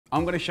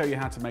I'm going to show you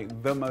how to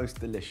make the most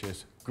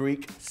delicious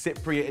Greek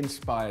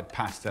Cypriot-inspired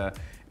pasta.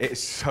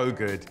 It's so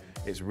good,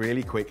 it's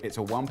really quick, it's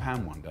a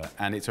 £1 wonder,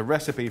 and it's a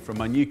recipe from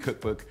my new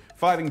cookbook,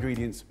 5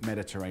 ingredients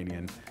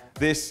Mediterranean.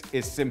 This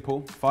is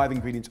simple, 5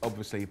 ingredients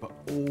obviously, but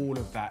all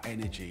of that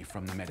energy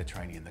from the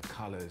Mediterranean, the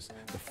colours,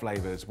 the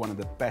flavours, one of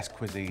the best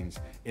cuisines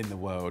in the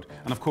world.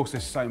 And of course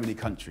there's so many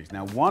countries.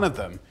 Now one of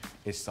them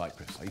is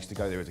Cyprus. I used to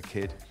go there as a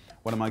kid.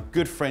 One of my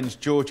good friends,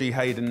 Georgina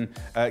Hayden,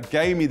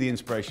 gave me the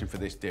inspiration for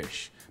this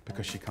dish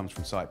because she comes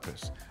from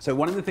Cyprus. So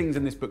one of the things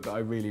in this book that I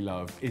really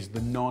love is the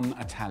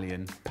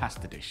non-Italian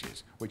pasta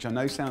dishes, which I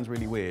know sounds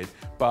really weird,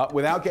 but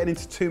without getting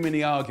into too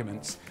many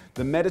arguments,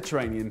 the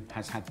Mediterranean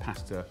has had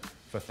pasta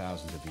for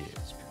thousands of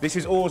years. This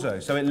is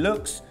orzo, so it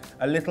looks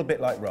a little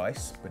bit like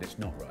rice, but it's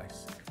not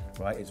rice,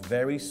 right? It's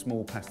very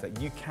small pasta.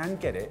 You can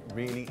get it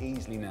really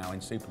easily now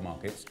in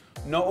supermarkets.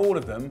 Not all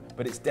of them,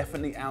 but it's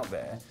definitely out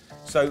there.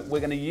 So we're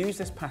going to use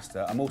this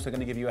pasta. I'm also going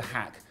to give you a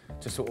hack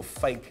to sort of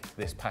fake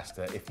this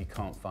pasta if you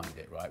can't find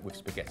it, right, with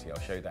spaghetti. I'll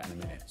show you that in a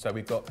minute. So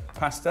we've got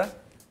pasta,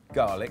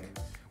 garlic,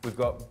 we've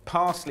got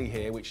parsley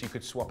here, which you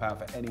could swap out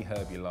for any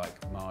herb you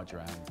like,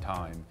 marjoram,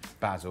 thyme,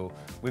 basil.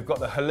 We've got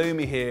the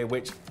halloumi here,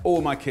 which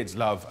all my kids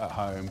love at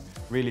home.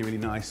 Really, really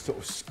nice, sort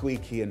of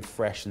squeaky and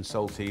fresh and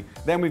salty.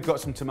 Then we've got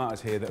some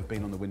tomatoes here that have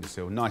been on the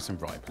windowsill, nice and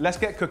ripe. Let's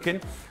get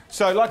cooking.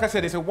 So like I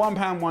said, it's a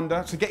 £1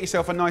 wonder, so get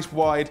yourself a nice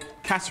wide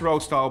casserole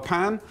style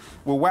pan.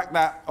 We'll whack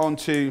that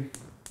onto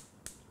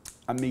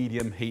a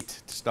medium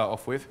heat to start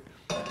off with.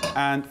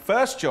 And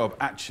first job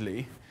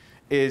actually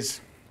is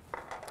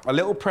a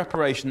little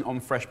preparation on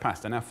fresh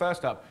pasta. Now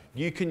first up,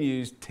 you can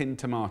use tinned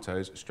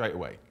tomatoes straight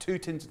away. 2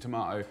 tins of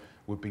tomato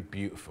would be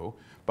beautiful,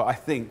 but I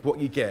think what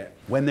you get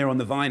when they're on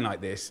the vine like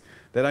this,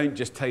 they don't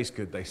just taste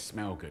good, they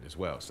smell good as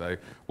well. So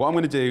what I'm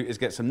going to do is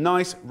get some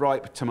nice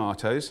ripe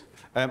tomatoes.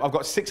 I've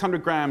got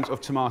 600 grams of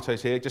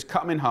tomatoes here, just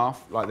cut them in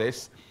half like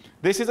this.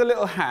 This is a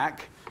little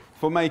hack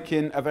for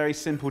making a very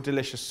simple,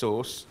 delicious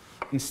sauce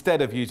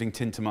instead of using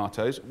tinned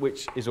tomatoes,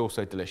 which is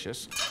also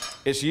delicious.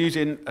 It's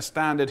using a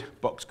standard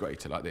box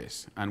grater like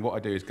this. And what I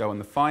do is go on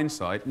the fine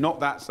side,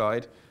 not that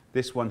side,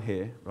 this one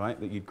here, right,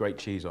 that you'd grate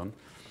cheese on.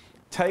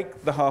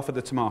 Take the half of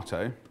the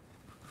tomato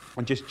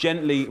and just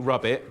gently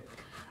rub it,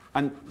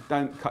 and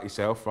don't cut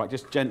yourself, right,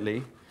 just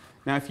gently.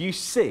 Now if you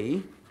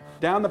see,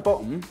 down the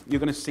bottom, you're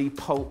going to see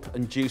pulp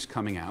and juice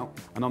coming out,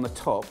 and on the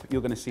top,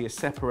 you're going to see a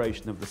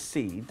separation of the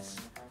seeds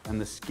and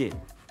the skin.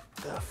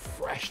 The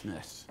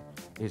freshness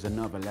is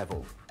another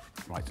level,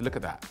 right? So look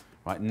at that,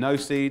 right? No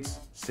seeds,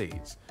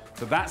 seeds.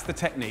 So that's the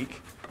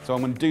technique. So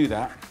I'm going to do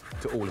that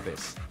to all of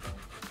this.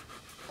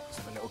 Let's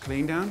have a little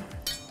clean down.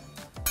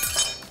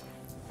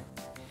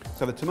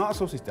 So the tomato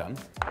sauce is done.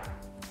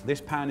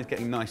 This pan is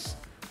getting nice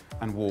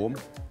and warm.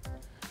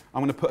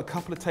 I'm going to put a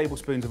couple of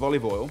tablespoons of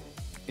olive oil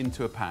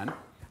into a pan,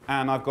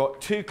 and I've got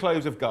 2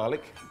 cloves of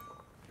garlic.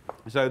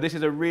 So this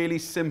is a really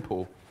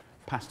simple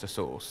pasta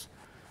sauce.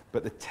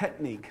 But the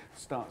technique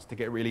starts to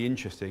get really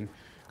interesting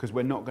because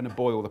we're not going to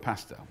boil the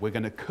pasta. We're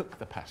going to cook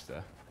the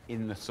pasta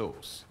in the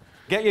sauce.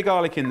 Get your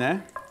garlic in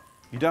there.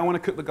 You don't want to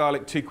cook the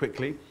garlic too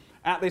quickly.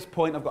 At this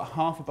point, I've got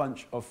half a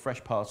bunch of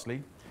fresh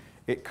parsley.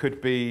 It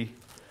could be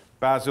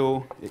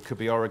basil, it could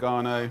be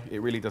oregano,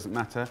 it really doesn't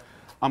matter.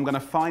 I'm going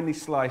to finely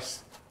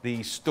slice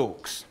the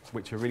stalks,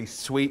 which are really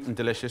sweet and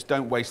delicious.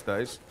 Don't waste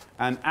those.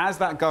 And as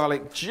that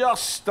garlic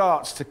just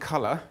starts to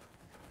colour,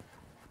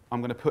 I'm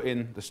going to put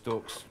in the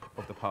stalks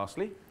of the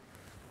parsley.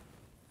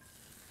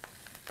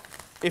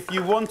 If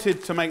you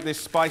wanted to make this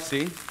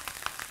spicy,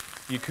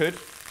 you could,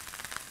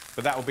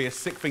 but that will be a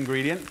 6th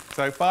ingredient.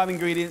 So 5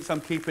 ingredients,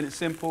 I'm keeping it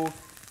simple,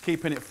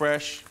 keeping it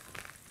fresh.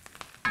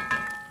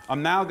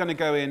 I'm now going to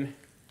go in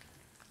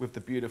with the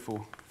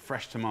beautiful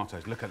fresh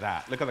tomatoes. Look at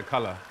that, look at the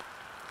colour.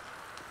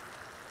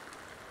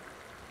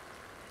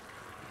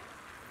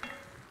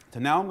 So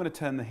now I'm going to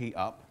turn the heat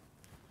up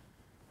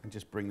and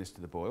just bring this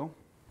to the boil.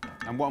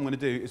 And what I'm going to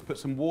do is put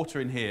some water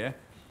in here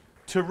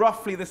to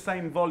roughly the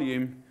same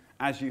volume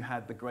as you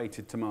had the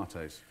grated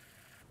tomatoes.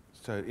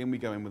 So in we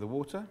go in with the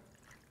water.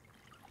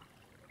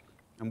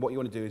 And what you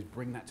want to do is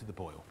bring that to the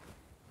boil.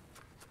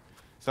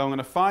 So I'm going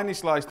to finely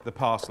slice the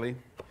parsley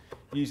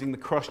using the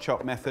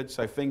cross-chop method,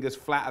 so fingers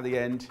flat at the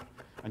end,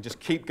 and just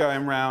keep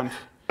going round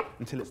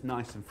until it's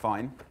nice and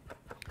fine.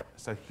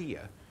 So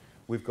here,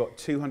 we've got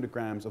 200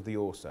 grams of the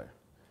orzo,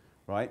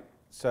 right?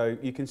 So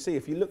you can see,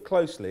 if you look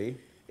closely,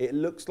 it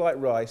looks like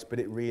rice, but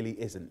it really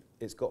isn't.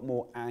 It's got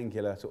more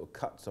angular sort of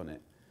cuts on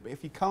it. But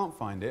if you can't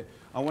find it,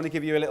 I want to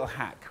give you a little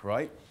hack,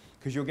 right?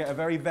 Because you'll get a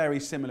very, very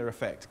similar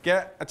effect.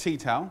 Get a tea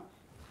towel,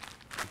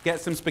 get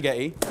some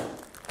spaghetti,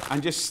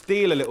 and just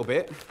steal a little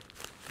bit,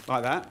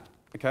 like that,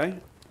 okay?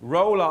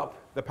 Roll up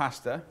the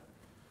pasta,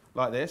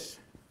 like this,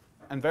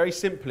 and very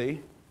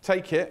simply,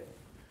 take it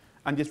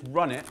and just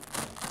run it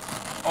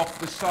off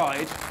the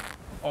side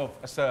of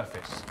a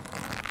surface,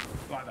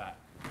 like that,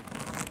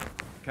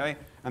 okay?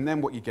 And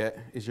then what you get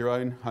is your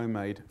own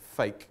homemade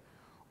fake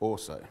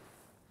orzo.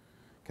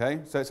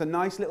 Okay, so it's a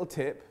nice little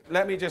tip.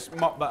 Let me just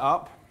mop that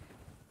up.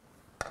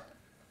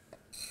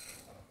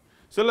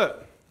 So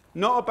look,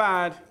 not a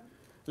bad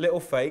little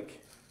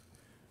fake.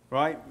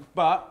 right?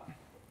 But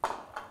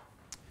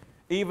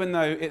even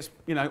though it's,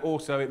 you know,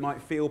 also it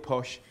might feel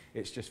posh,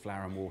 it's just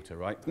flour and water,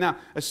 right? Now,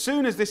 as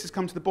soon as this has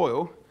come to the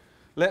boil,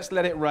 let's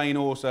let it rain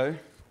also.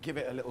 Give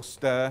it a little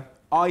stir.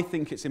 I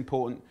think it's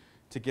important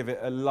to give it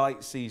a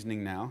light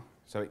seasoning now,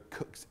 so it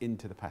cooks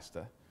into the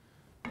pasta,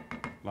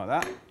 like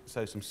that.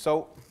 So some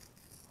salt.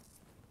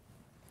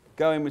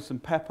 Go in with some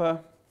pepper.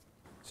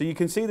 So you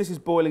can see this is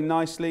boiling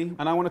nicely,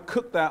 and I want to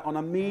cook that on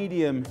a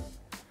medium,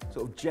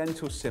 sort of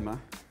gentle simmer,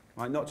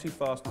 right? Not too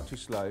fast, not too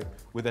slow,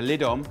 with a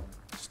lid on,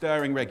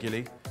 stirring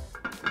regularly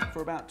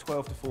for about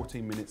 12 to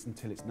 14 minutes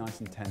until it's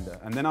nice and tender.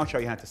 And then I'll show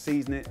you how to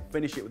season it,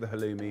 finish it with the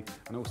halloumi,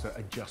 and also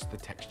adjust the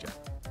texture.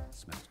 It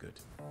smells good.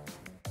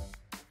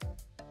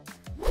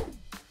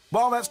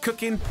 While that's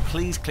cooking,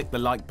 please click the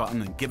like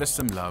button and give us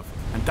some love,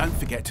 and don't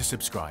forget to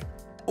subscribe.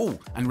 Oh,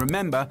 and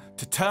remember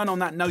to turn on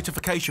that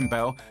notification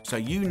bell so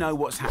you know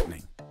what's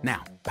happening.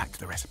 Now, back to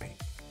the recipe.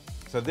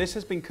 So this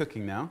has been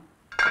cooking now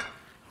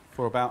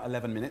for about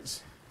 11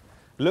 minutes.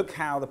 Look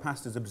how the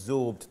pasta's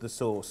absorbed the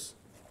sauce.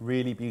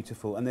 Really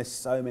beautiful. And there's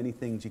so many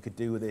things you could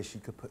do with this.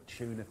 You could put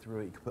tuna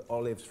through it, you could put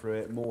olives through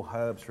it, more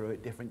herbs through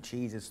it, different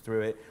cheeses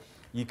through it.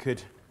 You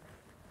could,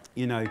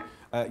 you know,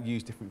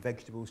 use different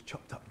vegetables,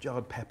 chopped up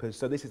jarred peppers.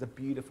 So this is a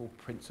beautiful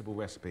principal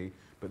recipe,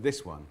 but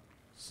this one,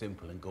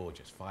 simple and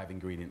gorgeous, 5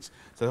 ingredients.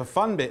 So the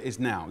fun bit is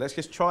now. Let's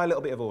just try a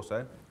little bit of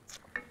orzo.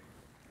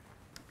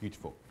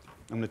 Beautiful.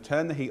 I'm going to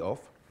turn the heat off.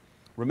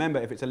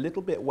 Remember, if it's a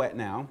little bit wet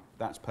now,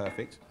 that's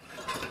perfect,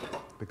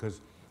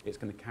 because it's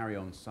going to carry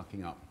on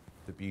sucking up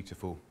the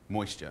beautiful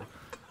moisture.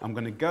 I'm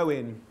going to go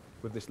in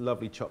with this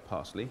lovely chopped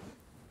parsley.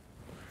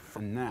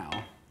 And now,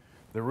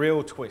 the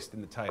real twist in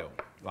the tale.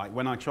 Like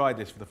when I tried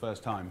this for the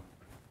first time,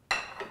 it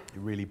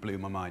really blew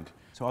my mind.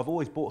 So I've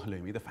always bought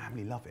halloumi, the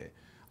family love it.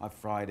 I've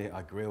fried it,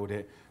 I grilled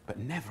it, but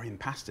never in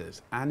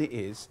pastas, and it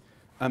is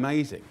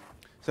amazing.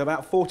 So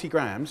about 40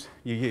 grams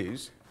you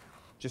use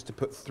just to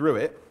put through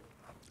it,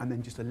 and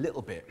then just a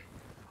little bit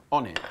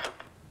on it,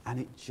 and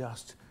it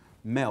just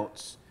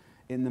melts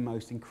in the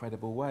most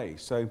incredible way.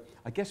 So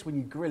I guess when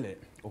you grill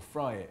it or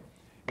fry it,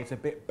 it's a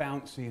bit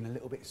bouncy and a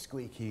little bit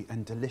squeaky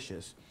and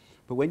delicious.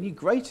 But when you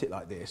grate it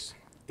like this,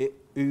 it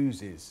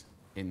oozes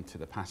into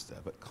the pasta,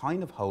 but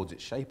kind of holds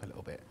its shape a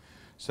little bit.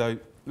 So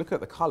look at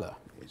the colour,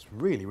 it's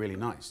really, really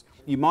nice.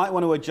 You might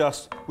want to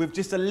adjust with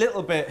just a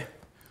little bit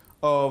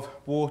of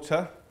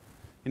water,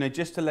 you know,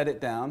 just to let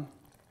it down.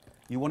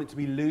 You want it to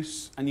be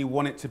loose and you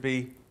want it to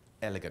be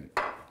elegant,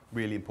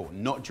 really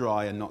important, not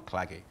dry and not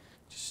claggy.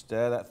 Just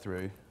stir that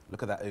through,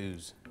 look at that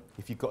ooze.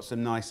 If you've got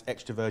some nice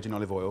extra virgin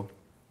olive oil,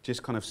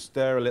 just kind of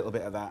stir a little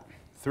bit of that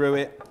through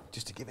it,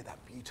 just to give it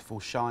that beautiful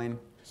shine.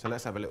 So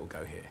let's have a little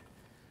go here.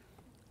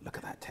 Look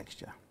at that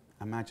texture.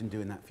 Imagine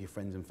doing that for your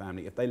friends and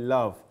family. If they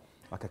love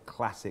like a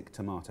classic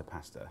tomato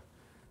pasta,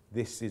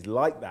 this is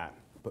like that,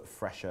 but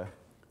fresher,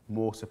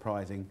 more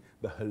surprising.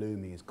 The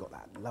halloumi has got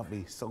that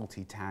lovely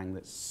salty tang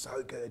that's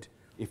so good.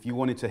 If you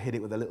wanted to hit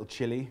it with a little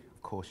chili,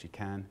 of course you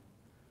can.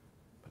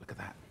 But look at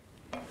that.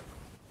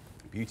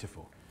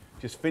 Beautiful.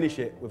 Just finish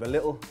it with a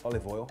little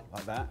olive oil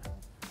like that,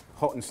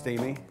 hot and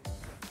steamy.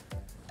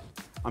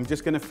 I'm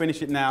just going to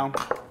finish it now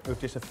with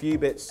just a few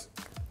bits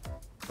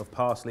of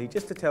parsley,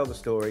 just to tell the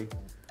story,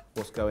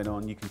 what's going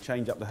on. You can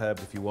change up the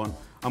herbs if you want.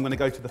 I'm going to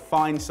go to the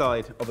fine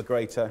side of the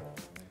grater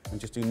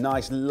and just do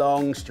nice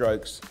long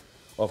strokes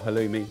of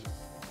halloumi.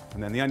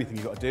 And then the only thing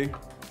you've got to do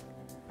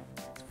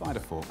is find a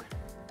fork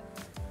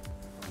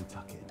and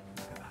tuck in.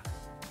 Look at that.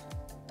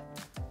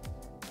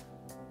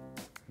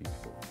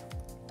 Beautiful.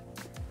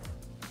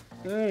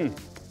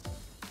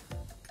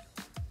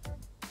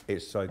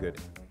 It's so good,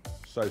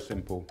 so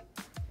simple.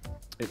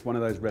 It's one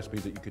of those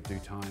recipes that you could do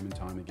time and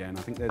time again.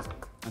 I think there's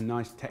a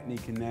nice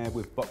technique in there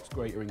with box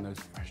gratering those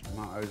fresh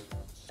tomatoes.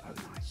 So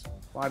nice.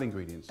 5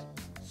 ingredients,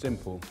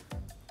 simple,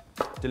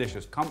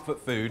 delicious, comfort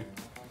food.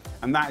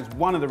 And that is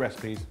one of the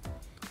recipes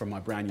from my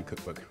brand new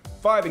cookbook.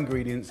 5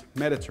 ingredients,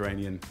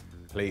 Mediterranean.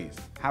 Please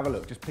have a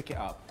look, just pick it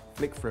up,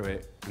 flick through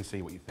it and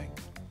see what you think.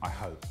 I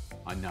hope,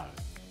 I know,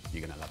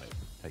 you're gonna love it.